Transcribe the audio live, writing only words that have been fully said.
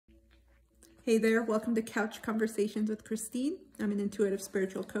Hey there, welcome to Couch Conversations with Christine. I'm an intuitive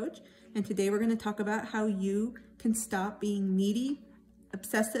spiritual coach, and today we're going to talk about how you can stop being needy,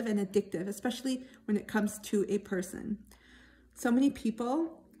 obsessive, and addictive, especially when it comes to a person. So many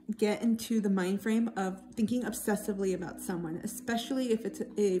people get into the mind frame of thinking obsessively about someone, especially if it's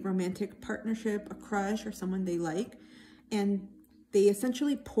a romantic partnership, a crush, or someone they like, and they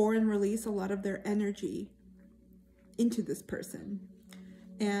essentially pour and release a lot of their energy into this person.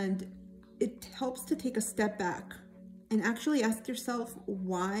 And it helps to take a step back and actually ask yourself,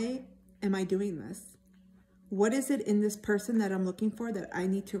 why am I doing this? What is it in this person that I'm looking for that I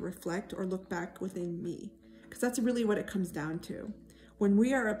need to reflect or look back within me? Because that's really what it comes down to. When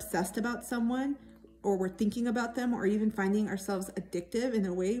we are obsessed about someone, or we're thinking about them, or even finding ourselves addictive in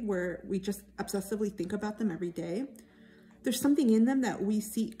a way where we just obsessively think about them every day, there's something in them that we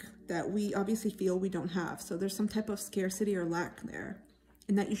seek, that we obviously feel we don't have. So there's some type of scarcity or lack there.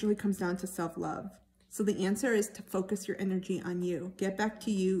 And that usually comes down to self-love. So the answer is to focus your energy on you. Get back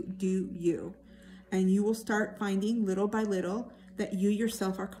to you, do you. And you will start finding little by little that you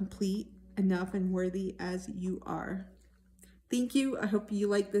yourself are complete, enough, and worthy as you are. Thank you. I hope you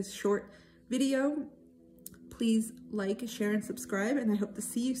like this short video. Please like, share, and subscribe, and I hope to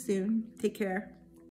see you soon. Take care.